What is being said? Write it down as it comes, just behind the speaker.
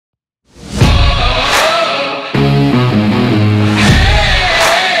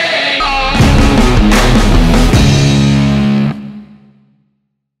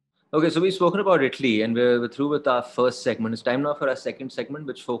Okay, so we've spoken about Italy and we're through with our first segment. It's time now for our second segment,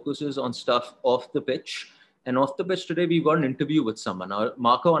 which focuses on stuff off the pitch. And off the pitch today, we've got an interview with someone. Now,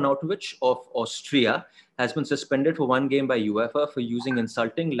 Marko Arnautovic of Austria has been suspended for one game by UEFA for using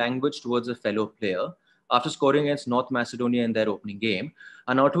insulting language towards a fellow player after scoring against North Macedonia in their opening game.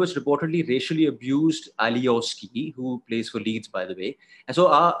 Arnautovic reportedly racially abused Alioski, who plays for Leeds, by the way. And so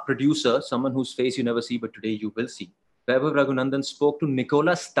our producer, someone whose face you never see, but today you will see, Vaibhav Raghunandan, spoke to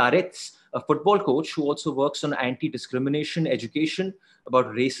Nikola Staritz, a football coach who also works on anti-discrimination education about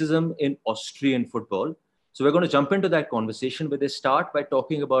racism in Austrian football. So we're going to jump into that conversation, where they start by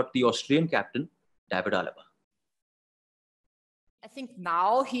talking about the Austrian captain, David Alaba. I think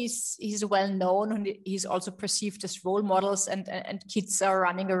now he's well known, and he's also perceived as role models, and kids are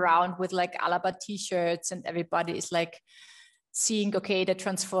running around with like Alaba t-shirts, and everybody is like seeing, okay, the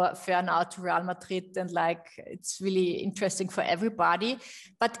transfer now to Real Madrid, and like it's really interesting for everybody.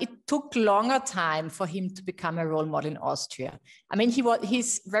 But it took longer time for him to become a role model in Austria. I mean,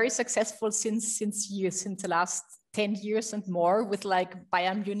 he's very successful since the last 10 years and more, with like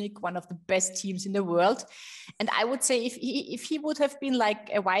Bayern Munich, one of the best teams in the world. And I would say if he would have been like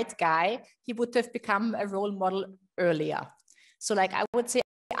a white guy, he would have become a role model earlier. So like I would say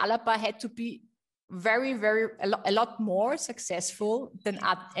Alaba had to be a lot more successful than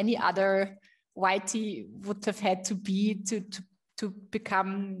any other whitey would have had to be to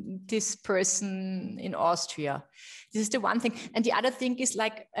become this person in Austria. This is the one thing. And the other thing is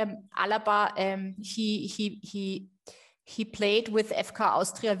like Alaba, he played with FK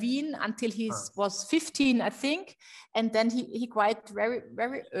Austria Wien until he was 15, I think. And then he quite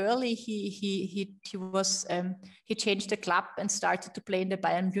very early he changed the club and started to play in the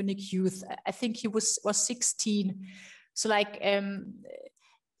Bayern Munich youth. I think he was 16. So like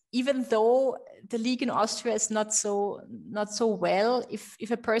even though the league in Austria is not so well,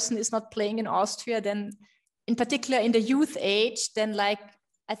 if a person is not playing in Austria, then in particular in the youth age, then like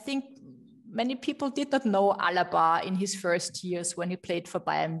I think many people did not know Alaba in his first years when he played for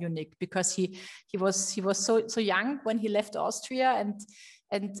Bayern Munich, because he was so young when he left Austria,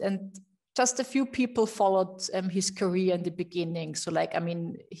 and just a few people followed his career in the beginning. So like, I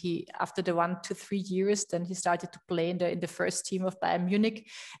mean, he, after the 1 to 3 years, then he started to play in the first team of Bayern Munich.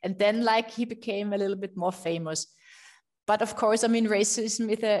 And then like he became a little bit more famous. But of course, I mean, racism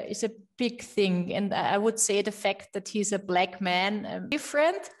is a big thing. And I would say the fact that he's a black man,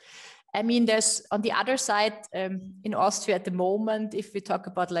 different. I mean, there's on the other side in Austria at the moment, if we talk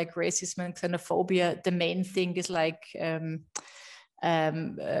about like racism and xenophobia, the main thing is like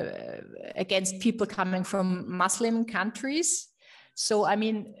against people coming from Muslim countries. So, I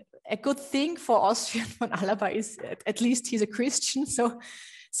mean, a good thing for Austrian von Alaba is at least he's a Christian. So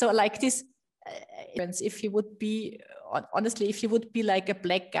like this, if he would be, honestly, if he would be like a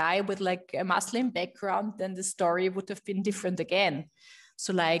black guy with like a Muslim background, then the story would have been different again.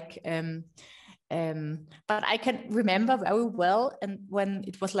 So like, but I can remember very well, and when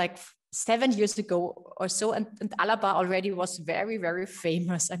it was like 7 years ago or so, and Alaba already was very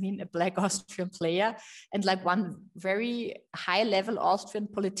famous. I mean, a black Austrian player, and like one very high level Austrian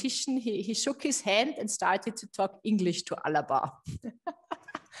politician, he shook his hand and started to talk English to Alaba.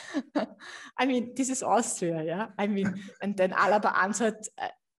 I mean, this is Austria, yeah. I mean, and then Alaba answered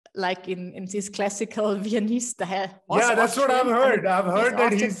like in this classical Viennese style. Yeah, that's Austrian. What I've heard. I've heard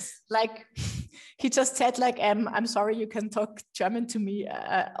that he's like, he just said like, I'm sorry, you can talk German to me,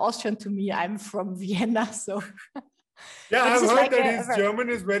 Austrian to me. I'm from Vienna, so. Yeah, I've heard like that his German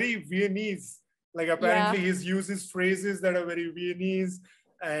is very Viennese. Like apparently he uses phrases that are very Viennese,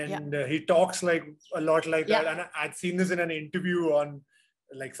 and he talks like a lot like that. And I'd seen this in an interview on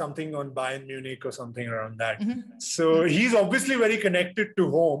like something on Bayern Munich or something around that. Mm-hmm. So he's obviously very connected to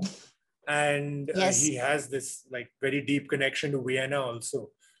home, and he has this like very deep connection to Vienna also.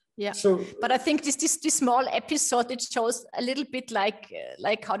 Yeah. So, but I think this small episode, it shows a little bit like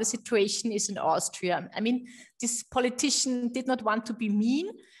how the situation is in Austria. I mean, this politician did not want to be mean,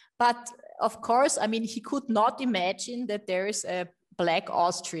 but of course, I mean, he could not imagine that there is a black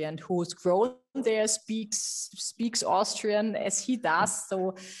Austrian who's grown there, speaks Austrian as he does.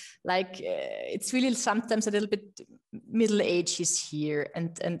 So like it's really sometimes a little bit middle age is here,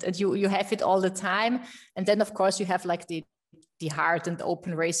 and you have it all the time. And then of course you have like the hard and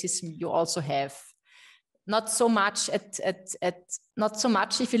open racism you also have. Not so much not so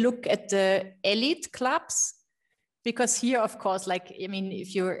much if you look at the elite clubs, because here of course, like, I mean,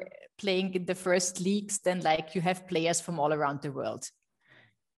 if you're playing in the first leagues, then like you have players from all around the world.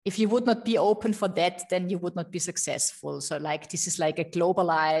 If you would not be open for that, then you would not be successful. So like this is like a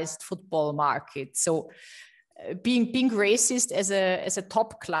globalized football market. So being racist as a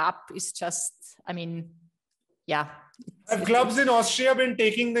top club is just, I mean, yeah. Have clubs in Austria been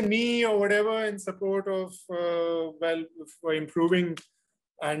taking the knee or whatever in support of, for improving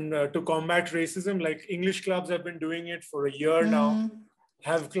and to combat racism? Like English clubs have been doing it for a year now.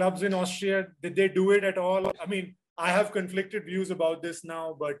 Have clubs in Austria, did they do it at all? I mean, I have conflicted views about this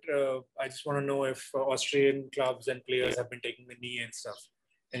now, but I just want to know if Austrian clubs and players have been taking the knee and stuff.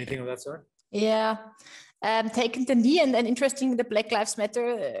 Anything of that sort? Yeah, taking the knee, and interesting, the Black Lives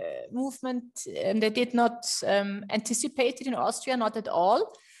Matter movement, they did not anticipate it in Austria, not at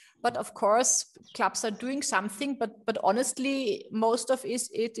all. But of course, clubs are doing something, but honestly, most of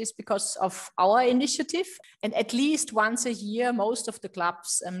it is because of our initiative. And at least once a year, most of the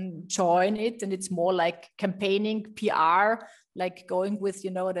clubs join it, and it's more like campaigning, PR, like going with,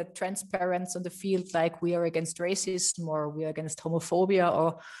 the transparency on the field, like we are against racism or we are against homophobia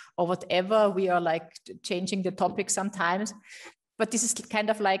or whatever. We are like changing the topic sometimes, but this is kind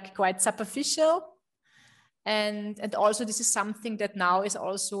of like quite superficial. And also this is something that now is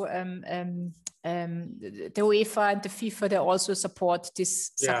also the UEFA and the FIFA, they also support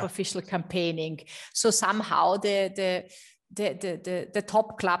this superficial campaigning. So somehow the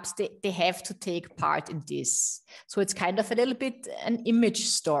top clubs, they have to take part in this. So it's kind of a little bit an image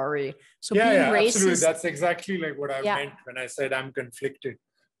story. So being racist, absolutely. That's exactly like what I meant when I said I'm conflicted.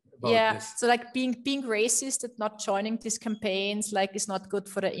 This. So like being racist and not joining these campaigns, like, is not good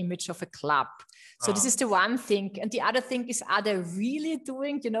for the image of a club. So this is the one thing. And the other thing is, are they really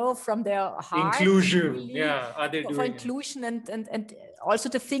doing, from their heart? Inclusion, really, are they doing for inclusion and also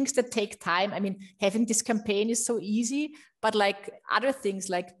the things that take time. I mean, having this campaign is so easy, but like other things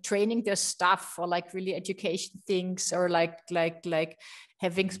like training their staff or like really education things, or like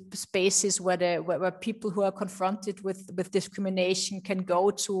having spaces where people who are confronted with discrimination can go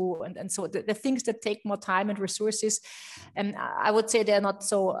to, and so the things that take more time and resources. And I would say they're not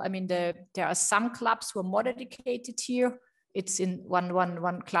so, I mean, there are some clubs who are more dedicated here. It's in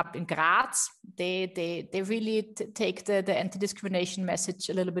one club in Graz. They really take the anti-discrimination message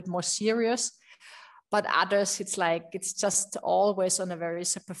a little bit more serious. But others, it's just always on a very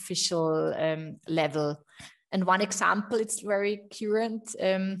superficial level. And one example, it's very current,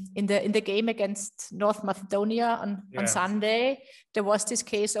 in the game against North Macedonia on Sunday, there was this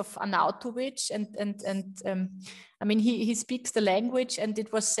case of Arnautovic, and I mean, he speaks the language, and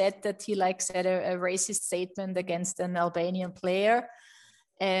it was said that he said a racist statement against an Albanian player.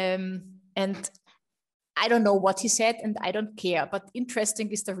 And I don't know what he said, and I don't care, but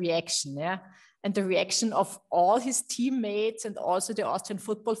interesting is the reaction, And the reaction of all his teammates and also the Austrian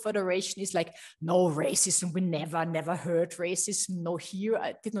Football Federation is like, no racism, we never heard racism. No,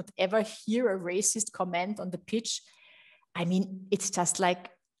 I did not ever hear a racist comment on the pitch. I mean, it's just a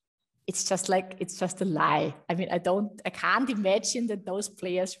lie. I mean, I can't imagine that those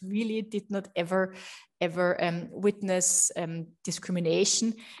players really did not ever witness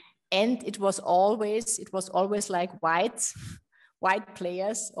discrimination. And it was always like white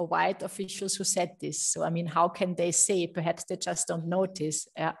players or white officials who said this. So, I mean, how can they say? Perhaps they just don't notice.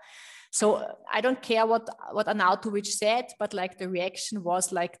 So I don't care what Arnautovic said, but like the reaction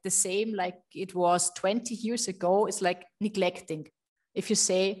was like the same, like it was 20 years ago. It's like neglecting. If you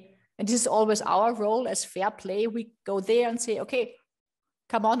say, and this is always our role as fair play, we go there and say, okay,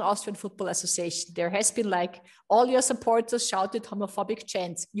 come on, Austrian Football Association. There has been like all your supporters shouted homophobic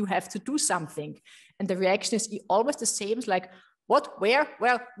chants. You have to do something. And the reaction is always the same. It's like, what, where?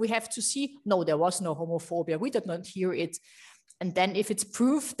 Well, we have to see. No, there was no homophobia. We did not hear it. And then if it's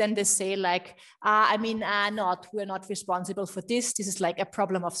proof, then they say like, we're not responsible for this. This is like a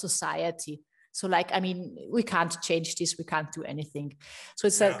problem of society. So like, I mean, we can't change this. We can't do anything. So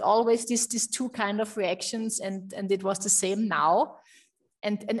it's like always these two kind of reactions. And it was the same now.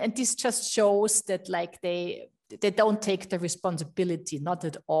 And this just shows that like they don't take the responsibility, not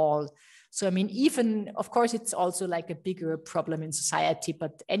at all. So, I mean, even, of course, it's also like a bigger problem in society.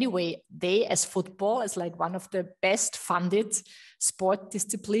 But anyway, they as football, as like one of the best funded sport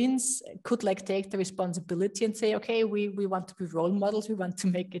disciplines, could like take the responsibility and say, okay, we want to be role models. We want to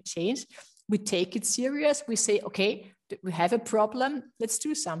make a change. We take it serious. We say, okay, we have a problem. Let's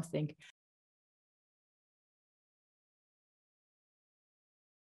do something.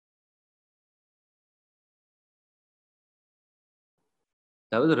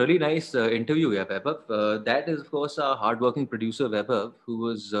 That was a really nice interview, Vaibhav. That is, of course, our hardworking producer, Vaibhav, who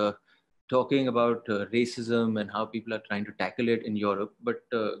was talking about racism and how people are trying to tackle it in Europe. But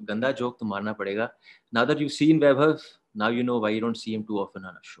ganda joke to marna padega. Now that you've seen Vaibhav, now you know why you don't see him too often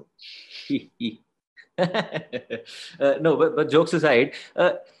on a show. No, but jokes aside,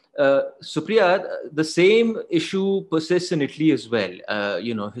 Supriya, the same issue persists in Italy as well.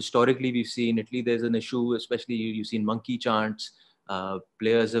 Historically, we've seen Italy, there's an issue, especially you've seen monkey chants.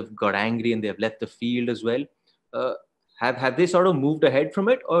 Players have got angry and they have left the field as well. Have they sort of moved ahead from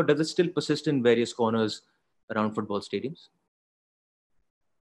it, or does it still persist in various corners around football stadiums?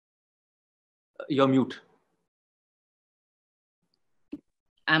 You're mute.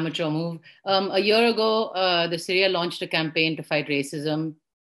 Amateur move. A year ago, the Syria launched a campaign to fight racism,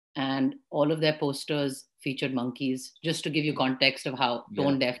 and all of their posters featured monkeys, just to give you context of how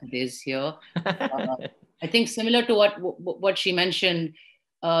tone deaf it is here. I think similar to what she mentioned,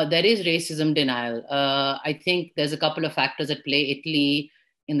 there is racism denial. I think there's a couple of factors at play. Italy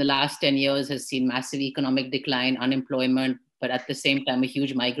in the last 10 years has seen massive economic decline, unemployment, but at the same time, a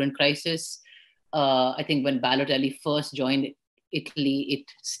huge migrant crisis. I think when Balotelli first joined Italy, it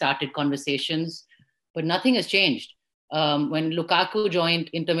started conversations, but nothing has changed. When Lukaku joined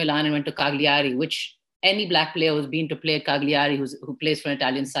Inter Milan and went to Cagliari, which any black player who's been to play at Cagliari, who plays for an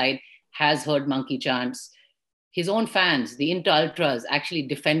Italian side, has heard monkey chants. His own fans, the Inter Ultras, actually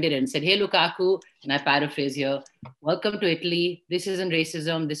defended it and said, hey, Lukaku, and I paraphrase here, welcome to Italy. This isn't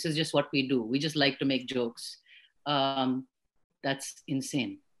racism. This is just what we do. We just like to make jokes. That's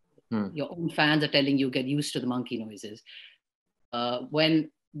insane. Your own fans are telling you, get used to the monkey noises.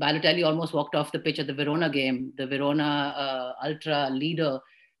 When Balotelli almost walked off the pitch at the Verona game, the Verona Ultra leader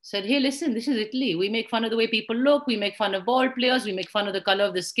said, hey, listen, this is Italy. We make fun of the way people look. We make fun of ball players. We make fun of the color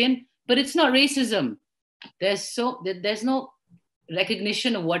of the skin, but it's not racism. There's no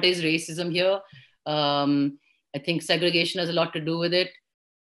recognition of what is racism here. I think segregation has a lot to do with it.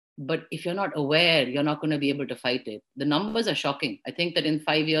 But if you're not aware, you're not going to be able to fight it. The numbers are shocking. I think that in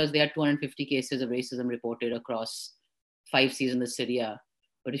 5 years, there are 250 cases of racism reported across 5 seasons of Syria.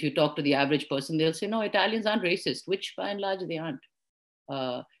 But if you talk to the average person, they'll say, no, Italians aren't racist, which by and large, they aren't.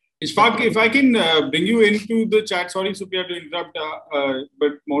 Ishfaq, if I can bring you into the chat, sorry, Supriya, to interrupt,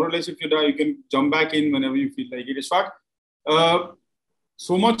 but more or less, if you can jump back in whenever you feel like it. Ishfaq,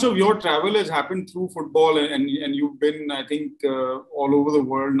 so much of your travel has happened through football, and you've been, I think, all over the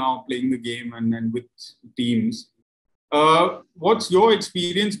world now playing the game and with teams. What's your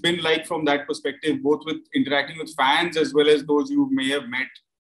experience been like from that perspective, both with interacting with fans as well as those you may have met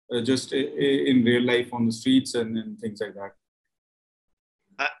just in real life on the streets and things like that?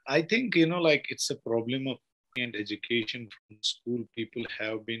 I think, it's a problem of and education from school. People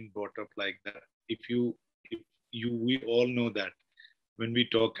have been brought up like that. We all know that when we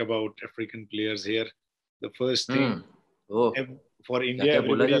talk about African players here, the first thing for India,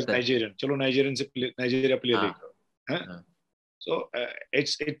 everybody is Nigerian. Chalo Nigeria player. So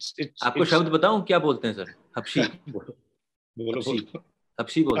it's. आपको शब्द बताऊं क्या बोलते हैं sir? हब्शी.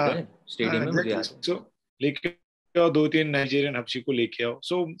 हब्शी बोलते हैं stadium में मुझे. So लेके आओ 2-3 Nigerian हब्शी को लेके आओ.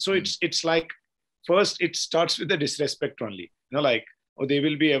 So it's like first it starts with the disrespect only. They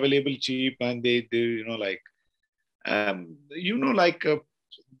will be available cheap and they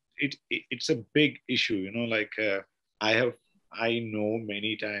it's a big issue. I know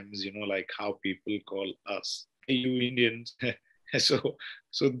many times how people call us you Indians. so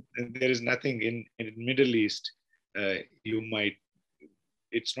there is nothing in Middle East.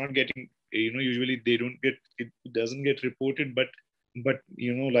 It's not getting, usually they don't get, it doesn't get reported, but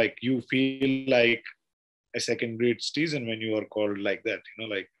you feel like a second grade citizen when you are called like that,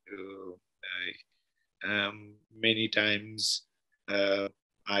 many times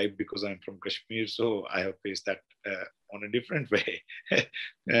because I'm from Kashmir, so I have faced that on a different way.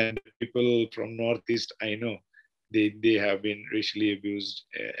 And people from Northeast, I know they have been racially abused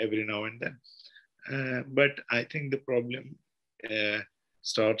every now and then. But I think the problem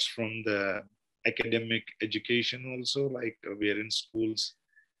starts from the academic education also, like we're in schools,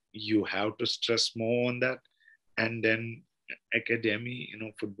 you have to stress more on that. And then academy,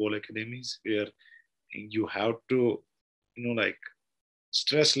 football academies, where you have to,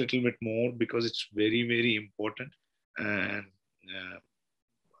 stress a little bit more because it's very, very important. And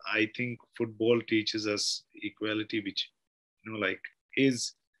I think football teaches us equality, which,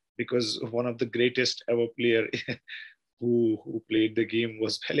 is because one of the greatest ever player who played the game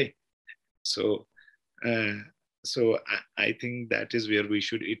was Pele. So I think that is where we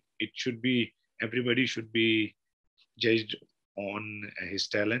should, it should be, everybody should be judged on his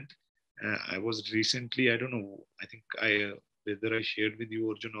talent. I was recently, I don't know, I think whether I shared with you,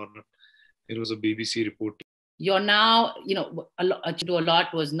 Arjun, or not, it was a BBC report. You're now, a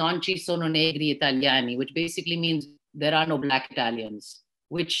lot was non ci sono negri italiani, which basically means there are no black Italians,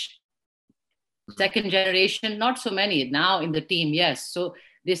 which second generation, not so many now in the team, yes. So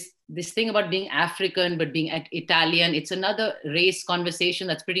this thing about being African but being Italian, it's another race conversation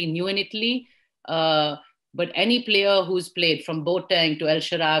that's pretty new in Italy. But any player who's played from Boateng to El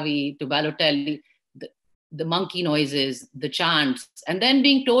Shaarawy to Balotelli, the monkey noises, the chants, and then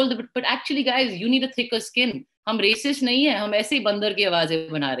being told, but actually guys, you need a thicker skin. हम racist नहीं है, हम ऐसे ही बंदर की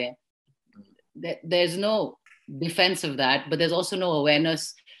आवाजें बना रहे हैं. There's no defense of that, but there's also no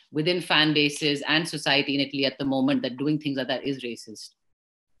awareness within fan bases and society in Italy at the moment that doing things like that is racist.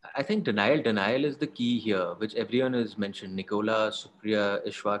 I think denial is the key here, which everyone has mentioned. Nikola, Supriya,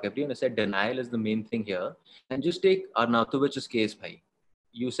 Ishfaq, everyone has said denial is the main thing here. And just take Arnautovic's case, bhai.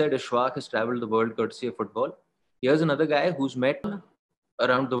 You said Ishfaq has traveled the world courtesy of football. Here's another guy who's met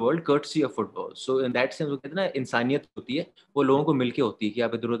around the world courtesy of football. So in that sense, वो कहते हैं ना, इंसानियत होती है, वो लोगों को मिलके होती है कि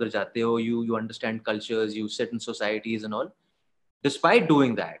आप इधर-उधर जाते हो, you understand cultures, you sit in societies and all. Despite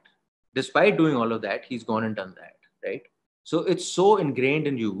doing all of that, he's gone and done that, right? So it's so ingrained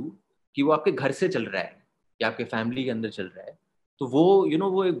in you कि वो आपके घर से चल रहा है या आपके फैमिली के अंदर चल रहा है, तो वो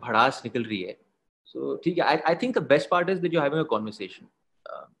वो एक भड़ास निकल रही है. So ठीक है, I think the best part is that you're having a conversation.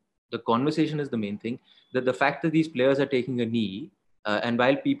 The conversation is the main thing. That the fact that these players are taking a knee, and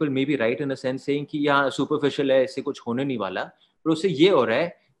while people may be right in a sense saying कि यहाँ superficial है, इससे कुछ होने नहीं वाला, पर उससे ये हो रहा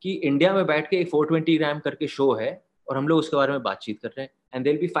है कि इंडिया में बैठ के 420 ग्राम करके शो है और हम लोग उसके बारे में बातचीत कर रहे हैं, and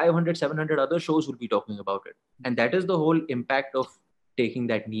there'll be 500, 700 other shows will be talking about it, and that is the whole impact of taking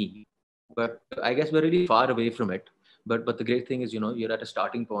that knee. But I guess we're really far away from it. But the great thing is, you're at a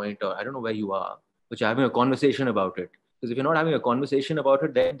starting point, or I don't know where you are, but you're having a conversation about it. Because if you're not having a conversation about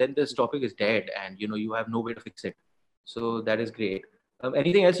it, then this topic is dead, and you have no way to fix it. So that is great.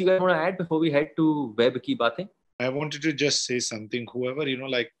 Anything else you guys want to add before we head to web ki baatein? I wanted to just say something. Whoever,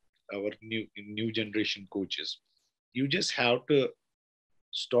 like our new generation coaches, you just have to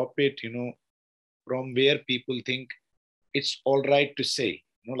stop it, from where people think it's all right to say,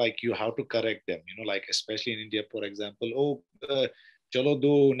 like you have to correct them, like especially in India, for example, chalo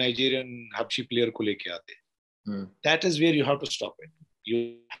do Nigerian Habshi player ko leke aate. That is where you have to stop it.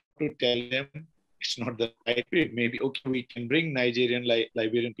 You have to tell them it's not the right way. Maybe, okay, we can bring Nigerian,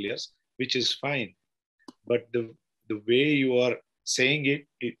 Liberian players, which is fine. But the way you are saying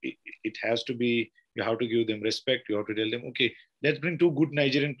it has to be, you have to give them respect. You have to tell them, okay, let's bring 2 good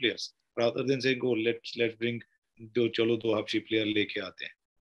Nigerian players, rather than saying, oh, let's bring chalo do Habshi player leke aate.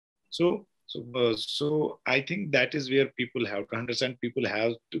 So I think that is where people have to understand. People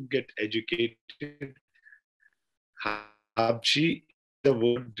have to get educated. Habshi, the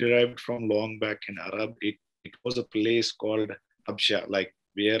word derived from long back in Arab. It was a place called Habsha, like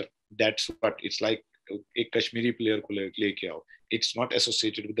where that's what it's like. A Kashmiri player ko leke aao. It's not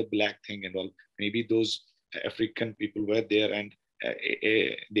associated with the black thing and all. Maybe those African people were there, and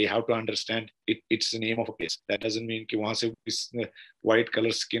they have to understand it's the name of a place. That doesn't mean कि वहाँ से white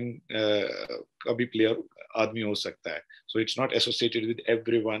color skin का भी player आदमी हो सकता है. So it's not associated with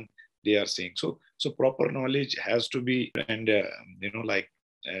everyone they are saying. So proper knowledge has to be, and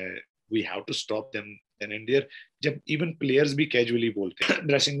we have to stop them. Then and there, जब even players भी casually बोलते हैं,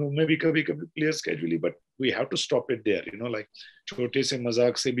 dressing room में भी कभी players casually, but we have to stop it there. Like छोटे से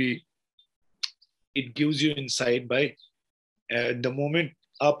मजाक से भी, it gives you insight by the moment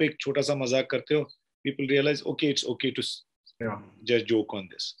आप एक छोटा सा मजाक करते हो, people realize, okay, it's okay to just joke on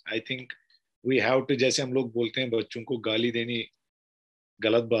this. I think we have to, जैसे हम लोग बोलते हैं बच्चों को गाली देनी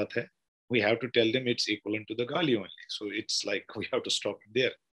गलत बात है, we have to tell them it's equivalent to the गाली only. So it's like we have to stop it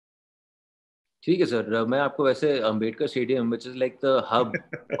there. ठीक है सर, मैं आपको वैसे Ambedkar stadium, which is like the hub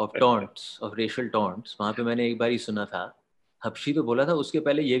of taunts, of racial taunts, वहाँ पे मैंने एक बार ही सुना था, हबशी तो बोला था, उसके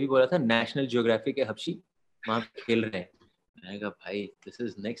पहले ये भी बोला था नेशनल ज्योग्राफी के हबशी वहाँ पे खेल रहे हैं. मैंने कहा भाई this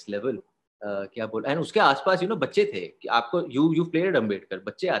is next level. क्या बोल, एंड उसके आसपास बच्चे थे कि आपको you played अम्बेडकर,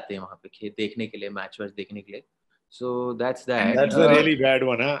 बच्चे आते हैं वहाँ पे देखने के लिए, मैच देखने के लिए. So that's that. That's a really bad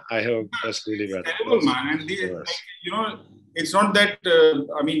one, huh? I have, that's really bad. Terrible, man. And it's not that,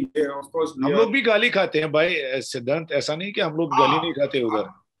 I mean, of course. हम लोग भी गाली खाते हैं भाई, सिद्धांत, ऐसा नहीं कि हम लोग गाली नहीं खाते उधर.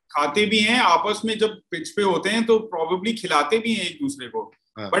 खाते भी हैं, आपस में जब पिच पे होते हैं तो probably खिलाते भी हैं एक दूसरे को.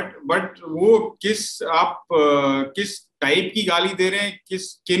 But वो किस टाइप की गाली दे रहे हैं,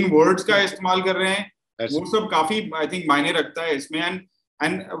 किन वर्ड्स का इस्तेमाल कर रहे हैं, वो सब काफी I think मायने रखता है इसमें.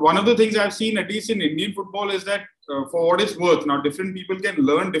 And one of the things I've seen, at least in Indian football, is that for what it's worth, now different people can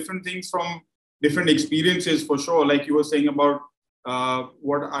learn different things from different experiences, for sure. Like you were saying about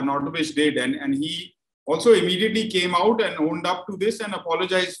what Arnautovic did, and he also immediately came out and owned up to this and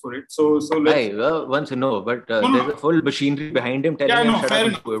apologized for it. So let's once but there's a full machinery behind him telling him, fair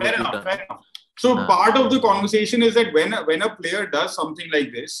enough. So part of the conversation is that when a player does something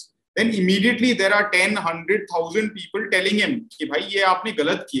like this, then immediately there are 10, 100,000 people telling him, कि भाई ये आपने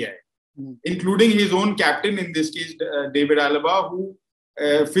गलत किया है. Including his own captain, in this case, David Alaba, who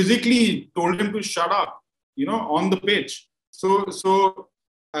physically told him to shut up, on the pitch. So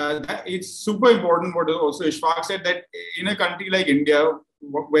it's super important what also Ishfaq said, that in a country like India,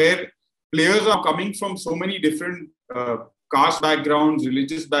 where players are coming from so many different caste backgrounds,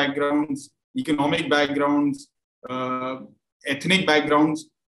 religious backgrounds, economic backgrounds, ethnic backgrounds,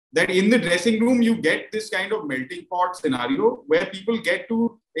 that in the dressing room, you get this kind of melting pot scenario where people get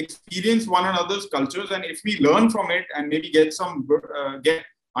to experience one another's cultures. And if we learn from it and maybe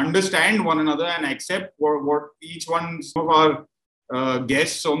understand one another and accept what each one of our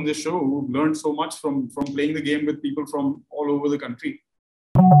guests on this show who've learned so much from playing the game with people from all over the country.